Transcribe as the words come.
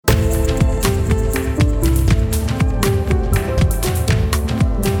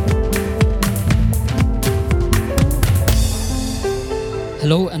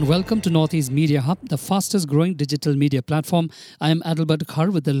Hello and welcome to Northeast Media Hub, the fastest growing digital media platform. I am Adalbert Khar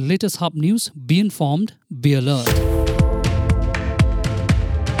with the latest Hub news. Be informed, be alert.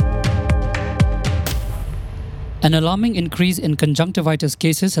 An alarming increase in conjunctivitis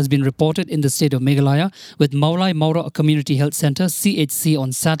cases has been reported in the state of Meghalaya, with Maulai Maura Community Health Centre (CHC)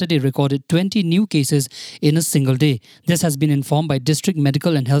 on Saturday recorded 20 new cases in a single day. This has been informed by District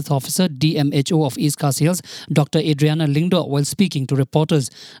Medical and Health Officer (DMHO) of East Khasi Hills, Dr. Adriana Lingdo, while speaking to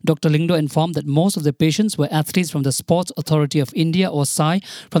reporters. Dr. Lingdo informed that most of the patients were athletes from the Sports Authority of India or SAI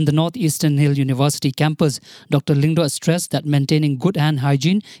from the Northeastern Hill University campus. Dr. Lingdo stressed that maintaining good hand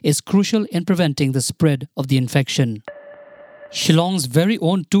hygiene is crucial in preventing the spread of the infection. Shillong's very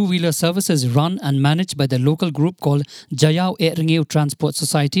own two-wheeler services run and managed by the local group called Jayao Eringew Transport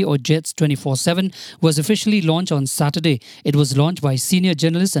Society or JETS 24/7 was officially launched on Saturday. It was launched by senior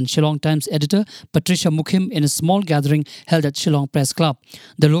journalist and Shillong Times editor Patricia Mukhim in a small gathering held at Shillong Press Club.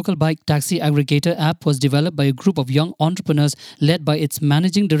 The local bike taxi aggregator app was developed by a group of young entrepreneurs led by its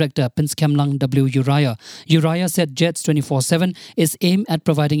managing director Pinskemlang W. Uriah. Uriah said JETS 24/7 is aimed at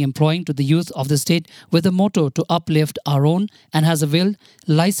providing employing to the youth of the state with a motto to uplift our own, and has availed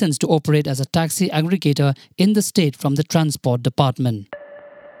license to operate as a taxi aggregator in the state from the Transport Department.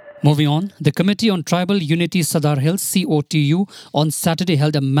 Moving on, the Committee on Tribal Unity Sadar Hills (COTU) on Saturday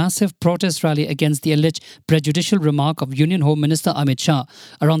held a massive protest rally against the alleged prejudicial remark of Union Home Minister Amit Shah.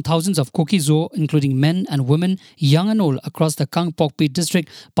 Around thousands of Kuki-Zo, including men and women, young and old, across the Kang Pokpi district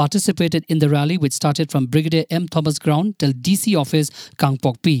participated in the rally, which started from Brigadier M. Thomas Ground till DC office, Kang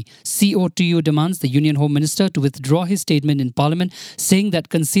Pokpi. COTU demands the Union Home Minister to withdraw his statement in Parliament, saying that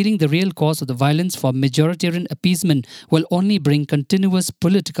concealing the real cause of the violence for majoritarian appeasement will only bring continuous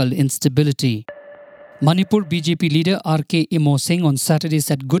political instability. Manipur BJP leader R.K. Imo Singh on Saturday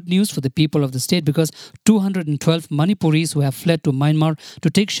said good news for the people of the state because 212 Manipuris who have fled to Myanmar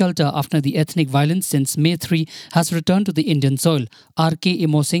to take shelter after the ethnic violence since May 3 has returned to the Indian soil. R.K.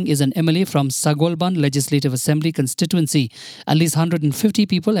 Imo Singh is an MLA from Sagolban Legislative Assembly constituency. At least 150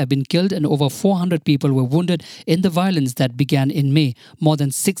 people have been killed and over 400 people were wounded in the violence that began in May. More than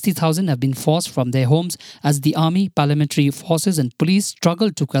 60,000 have been forced from their homes as the army, paramilitary forces and police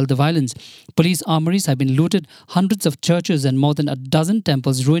struggled to quell the violence. Police armories have been looted, hundreds of churches and more than a dozen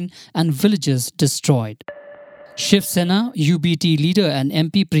temples ruined and villages destroyed. Shiv Sena UBT leader and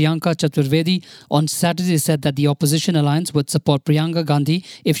MP Priyanka Chaturvedi on Saturday said that the opposition alliance would support Priyanka Gandhi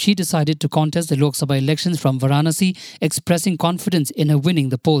if she decided to contest the Lok Sabha elections from Varanasi, expressing confidence in her winning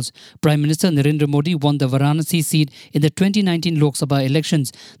the polls. Prime Minister Narendra Modi won the Varanasi seat in the 2019 Lok Sabha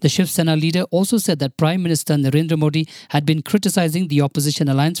elections. The Shiv Sena leader also said that Prime Minister Narendra Modi had been criticizing the opposition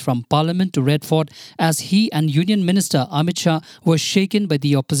alliance from Parliament to Red Fort as he and Union Minister Amit Shah were shaken by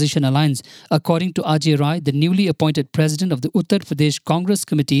the opposition alliance. According to Ajay Rai, the newly appointed president of the Uttar Pradesh Congress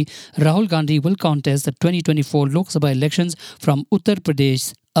Committee, Rahul Gandhi will contest the 2024 Lok Sabha elections from Uttar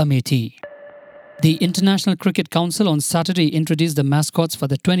Pradesh, Amethi. The International Cricket Council on Saturday introduced the mascots for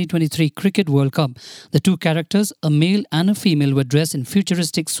the 2023 Cricket World Cup. The two characters, a male and a female, were dressed in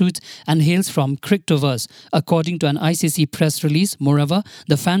futuristic suits and hails from Crictoverse. According to an ICC press release, moreover,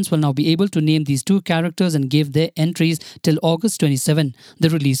 the fans will now be able to name these two characters and give their entries till August 27.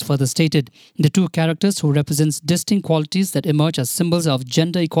 The release further stated, the two characters who represent distinct qualities that emerge as symbols of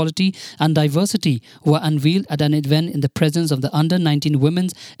gender equality and diversity were unveiled at an event in the presence of the under-19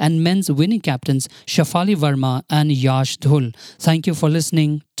 women's and men's winning captains Shafali Verma and Yash Dhul. Thank you for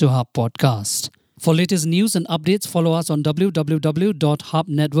listening to Hub Podcast. For latest news and updates, follow us on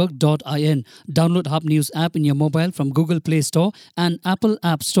www.hubnetwork.in. Download Hub News app in your mobile from Google Play Store and Apple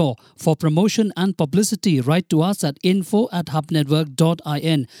App Store. For promotion and publicity, write to us at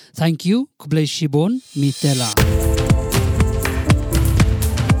info@hubnetwork.in. Thank you. Kublai Shibon Mitela.